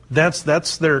 That's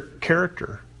their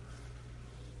character.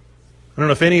 I don't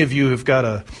know if any of you have got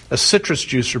a citrus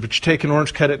juicer, but you take an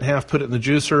orange, cut it in half, put it in the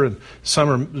juicer, and some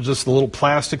are just the little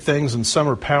plastic things and some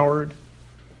are powered.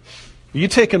 You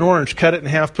take an orange, cut it in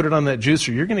half, put it on that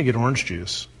juicer, you're going to get orange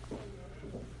juice.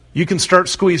 You can start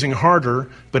squeezing harder,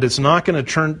 but it's not going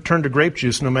to turn to grape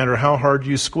juice no matter how hard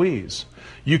you squeeze.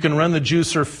 You can run the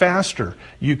juicer faster.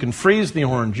 You can freeze the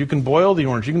orange. You can boil the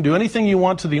orange. You can do anything you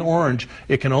want to the orange.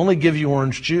 It can only give you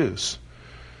orange juice.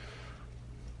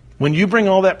 When you bring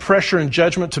all that pressure and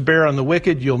judgment to bear on the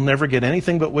wicked, you'll never get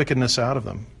anything but wickedness out of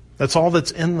them. That's all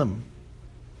that's in them.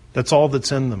 That's all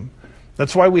that's in them.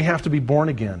 That's why we have to be born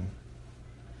again.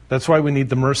 That's why we need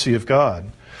the mercy of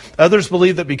God. Others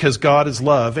believe that because God is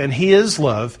love, and He is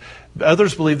love,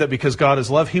 others believe that because God is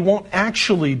love, He won't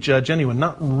actually judge anyone.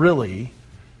 Not really.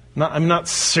 Not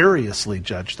seriously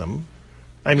judge them.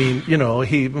 I mean,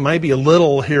 He might be a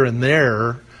little here and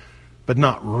there, but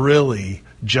not really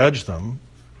judge them.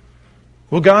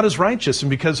 Well, God is righteous, and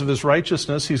because of His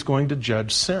righteousness, He's going to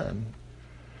judge sin.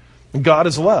 And God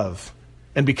is love,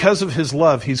 and because of His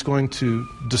love, He's going to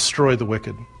destroy the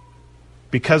wicked.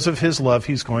 Because of His love,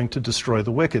 He's going to destroy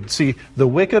the wicked. See, the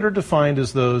wicked are defined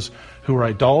as those who are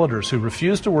idolaters, who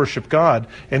refuse to worship God,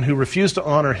 and who refuse to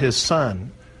honor His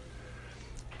Son.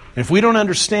 If we don't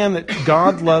understand that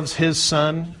God loves His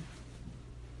Son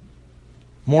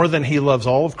more than He loves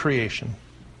all of creation,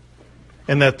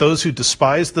 and that those who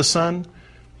despise the Son,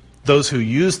 those who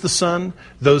use the Son,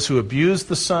 those who abuse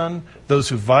the Son, those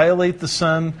who violate the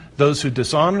Son, those who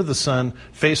dishonor the Son,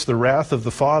 face the wrath of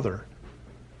the Father.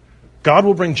 God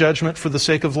will bring judgment for the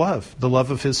sake of love, the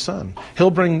love of His Son. He'll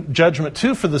bring judgment,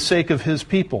 too, for the sake of His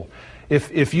people.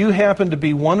 If you happen to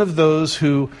be one of those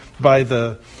who, by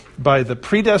the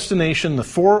predestination, the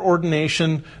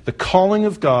foreordination, the calling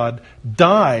of God,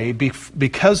 die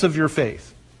because of your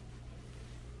faith,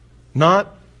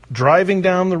 not driving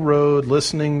down the road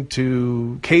listening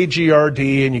to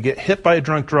KGRD and you get hit by a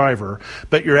drunk driver,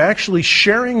 but you're actually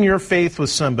sharing your faith with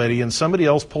somebody and somebody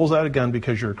else pulls out a gun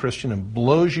because you're a Christian and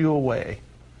blows you away.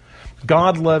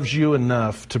 God loves you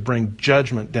enough to bring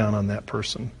judgment down on that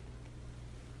person.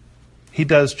 He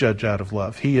does judge out of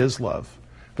love. He is love.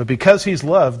 But because He's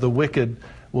love, the wicked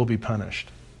will be punished.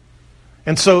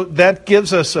 And so that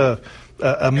gives us a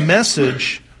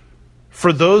message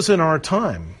for those in our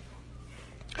time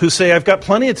who say, I've got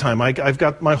plenty of time. I've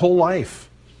got my whole life.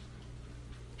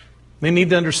 They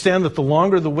need to understand that the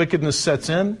longer the wickedness sets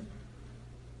in,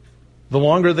 the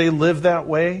longer they live that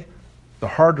way, the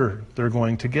harder they're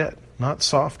going to get, not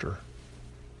softer.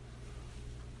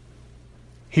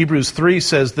 Hebrews 3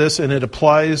 says this, and it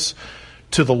applies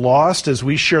to the lost as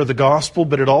we share the gospel,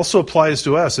 but it also applies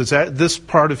to us. This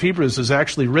part of Hebrews is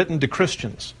actually written to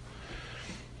Christians.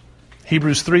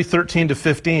 Hebrews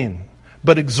 3:13-15.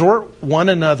 But exhort one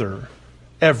another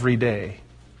every day,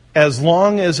 as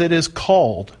long as it is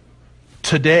called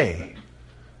today.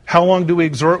 How long do we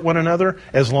exhort one another?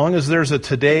 As long as there's a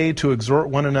today to exhort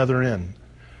one another in.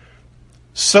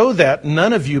 So that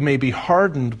none of you may be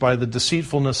hardened by the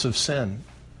deceitfulness of sin.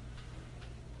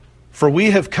 For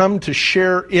we have come to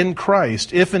share in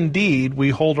Christ, if indeed we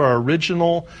hold our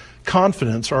original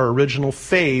confidence, our original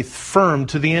faith firm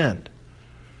to the end.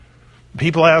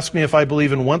 People ask me if I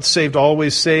believe in once saved,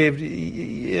 always saved.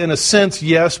 In a sense,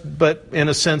 yes, but in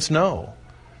a sense, no.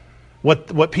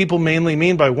 What people mainly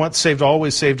mean by once saved,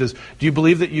 always saved is, do you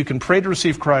believe that you can pray to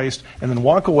receive Christ and then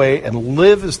walk away and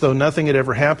live as though nothing had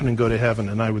ever happened and go to heaven?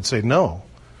 And I would say no.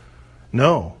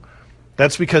 No.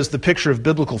 That's because the picture of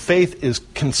biblical faith is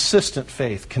consistent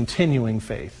faith, continuing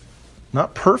faith.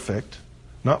 Not perfect,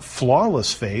 not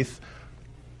flawless faith,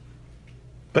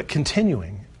 but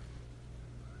continuing.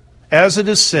 As it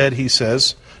is said, he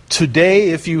says, today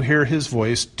if you hear His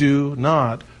voice, do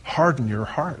not harden your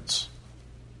hearts.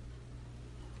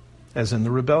 As in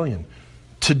the rebellion.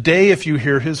 Today if you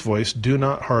hear His voice, do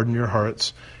not harden your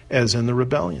hearts, as in the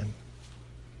rebellion.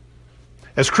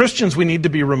 As Christians, we need to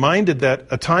be reminded that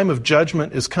a time of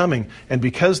judgment is coming, and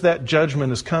because that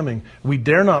judgment is coming, we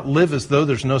dare not live as though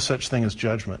there's no such thing as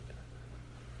judgment.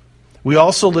 We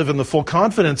also live in the full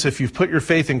confidence, if you've put your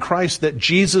faith in Christ, that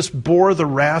Jesus bore the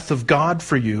wrath of God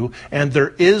for you, and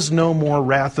there is no more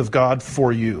wrath of God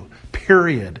for you.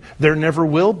 Period. There never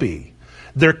will be.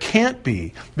 There can't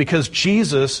be, because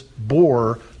Jesus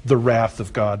bore the wrath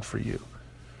of God for you.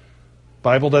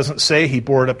 Bible doesn't say He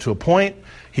bore it up to a point.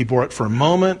 He bore it for a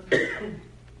moment.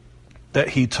 That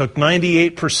He took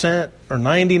 98% or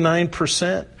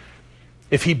 99%.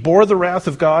 If He bore the wrath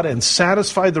of God and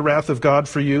satisfied the wrath of God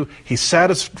for you, He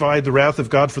satisfied the wrath of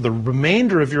God for the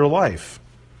remainder of your life.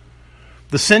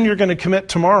 The sin you're going to commit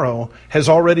tomorrow has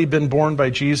already been borne by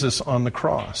Jesus on the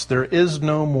cross. There is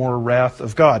no more wrath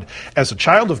of God. As a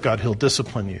child of God, He'll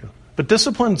discipline you. But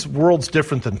discipline's world's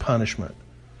different than punishment.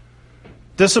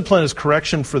 Discipline is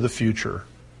correction for the future.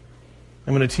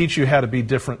 I'm going to teach you how to be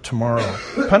different tomorrow.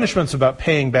 Punishment's about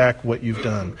paying back what you've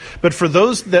done. But for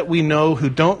those that we know who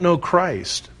don't know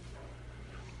Christ,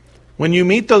 when you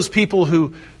meet those people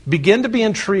who begin to be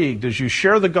intrigued as you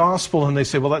share the gospel and they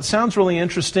say, well, that sounds really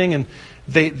interesting, and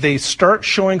they start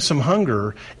showing some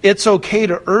hunger, it's okay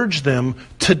to urge them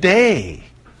today.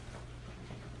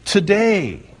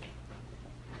 Today.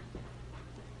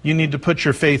 You need to put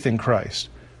your faith in Christ.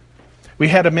 We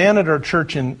had a man at our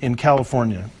church in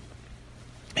California.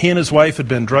 He and his wife had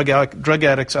been drug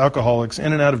addicts, alcoholics,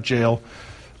 in and out of jail,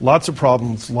 lots of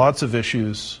problems, lots of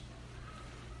issues.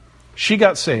 She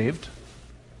got saved,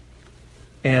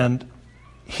 and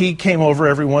he came over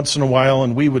every once in a while,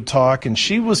 and we would talk, and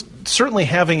she was certainly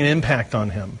having an impact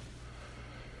on him.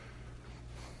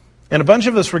 And a bunch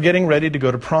of us were getting ready to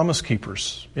go to Promise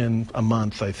Keepers in a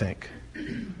month, I think.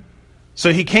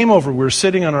 So he came over, we were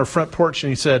sitting on our front porch, and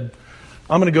he said,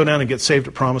 I'm going to go down and get saved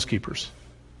at Promise Keepers.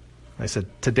 I said,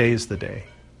 today's the day.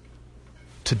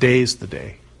 Today's the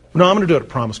day. No, I'm going to do it at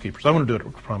Promise Keepers. I'm going to do it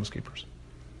at Promise Keepers.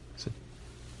 I said,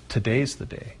 today's the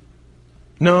day.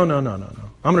 No. I'm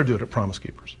going to do it at Promise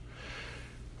Keepers.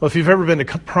 Well, if you've ever been to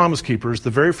Promise Keepers,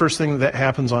 the very first thing that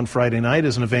happens on Friday night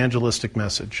is an evangelistic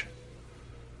message,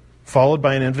 followed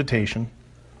by an invitation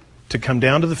to come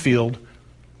down to the field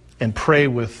and pray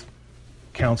with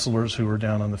counselors who were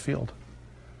down on the field.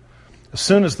 As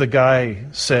soon as the guy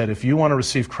said, if you want to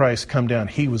receive Christ, come down,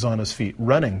 he was on his feet,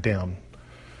 running down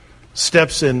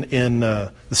steps in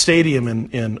the stadium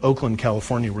in Oakland,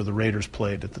 California, where the Raiders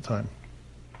played at the time.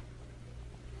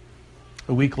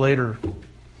 A week later,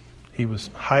 he was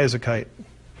high as a kite.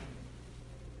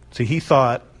 See, he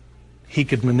thought he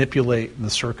could manipulate the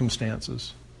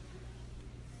circumstances.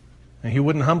 And he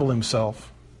wouldn't humble himself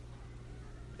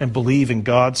and believe in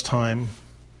God's time.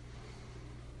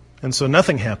 And so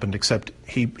nothing happened except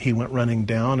he went running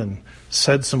down and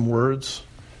said some words,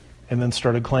 and then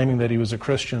started claiming that he was a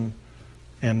Christian,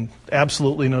 and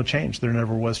absolutely no change. There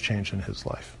never was change in his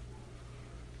life.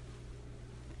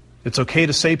 It's okay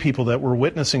to say people that we're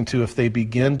witnessing to, if they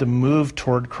begin to move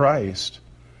toward Christ,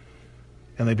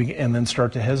 and then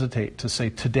start to hesitate, to say,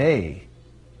 today,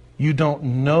 you don't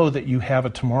know that you have a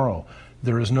tomorrow.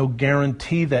 There is no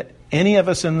guarantee that any of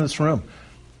us in this room,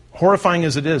 horrifying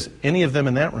as it is, any of them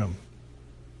in that room,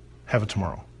 have a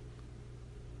tomorrow.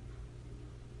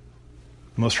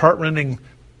 The most heartrending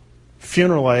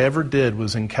funeral I ever did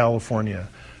was in California.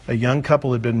 A young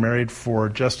couple had been married for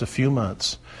just a few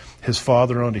months. His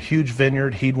father owned a huge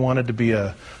vineyard. He'd wanted to be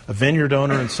a vineyard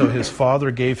owner, and so his father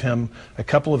gave him a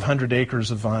couple of 100 acres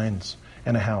of vines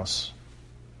and a house.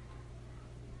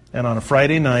 And on a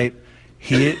Friday night,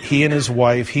 he and his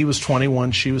wife, he was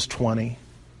 21, she was 20.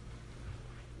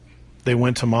 They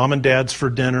went to mom and dad's for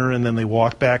dinner, and then they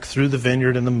walked back through the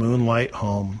vineyard in the moonlight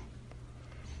home.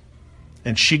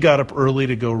 And she got up early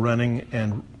to go running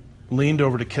and leaned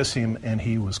over to kiss him, and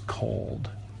he was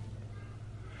cold.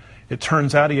 It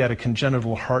turns out he had a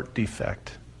congenital heart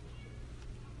defect.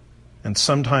 And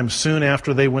sometime soon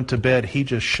after they went to bed, he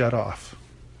just shut off.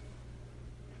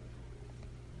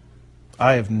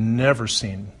 I have never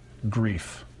seen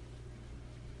grief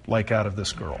like out of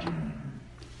this girl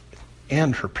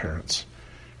and her parents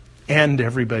and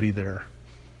everybody there.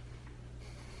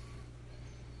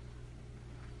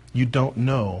 You don't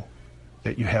know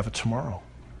that you have a tomorrow,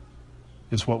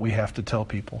 is what we have to tell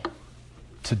people.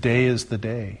 Today is the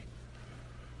day.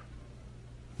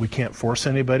 We can't force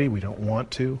anybody. We don't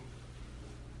want to.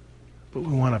 But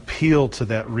we want to appeal to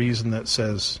that reason that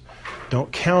says,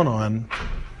 don't count on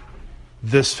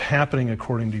this happening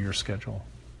according to your schedule.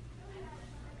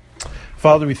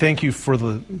 Father, we thank you for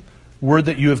the word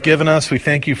that you have given us. We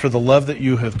thank you for the love that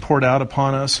you have poured out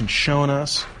upon us and shown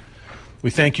us. We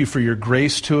thank you for your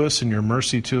grace to us and your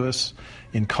mercy to us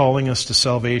in calling us to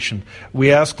salvation.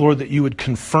 We ask, Lord, that you would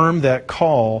confirm that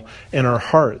call in our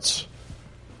hearts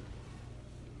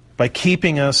by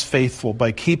keeping us faithful,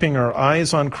 by keeping our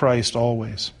eyes on Christ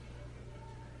always,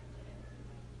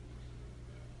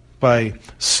 by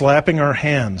slapping our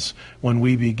hands when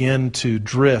we begin to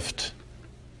drift,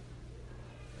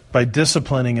 by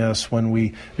disciplining us when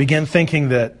we begin thinking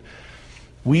that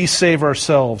we save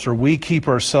ourselves or we keep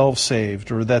ourselves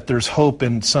saved or that there's hope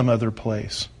in some other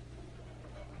place.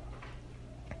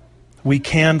 We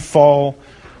can fall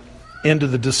into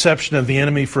the deception of the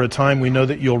enemy for a time. We know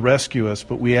that you'll rescue us,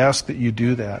 but we ask that you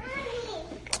do that.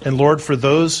 And Lord, for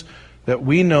those that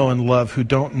we know and love who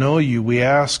don't know you, we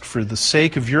ask for the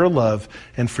sake of your love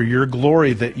and for your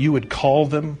glory that you would call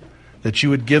them, that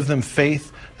you would give them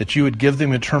faith, that you would give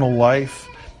them eternal life,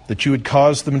 that you would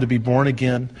cause them to be born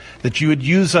again, that you would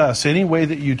use us any way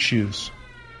that you choose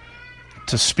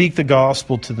to speak the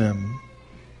gospel to them.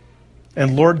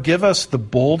 And Lord, give us the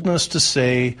boldness to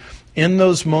say, in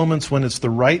those moments when it's the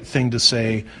right thing to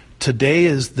say, today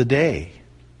is the day.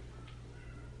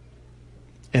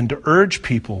 And to urge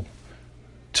people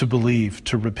to believe,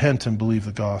 to repent and believe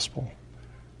the gospel.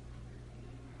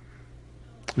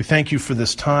 We thank you for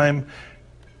this time.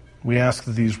 We ask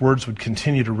that these words would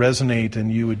continue to resonate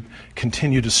and you would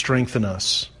continue to strengthen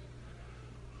us.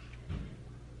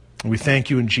 We thank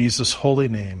you in Jesus' holy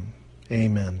name.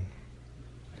 Amen.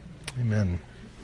 Amen.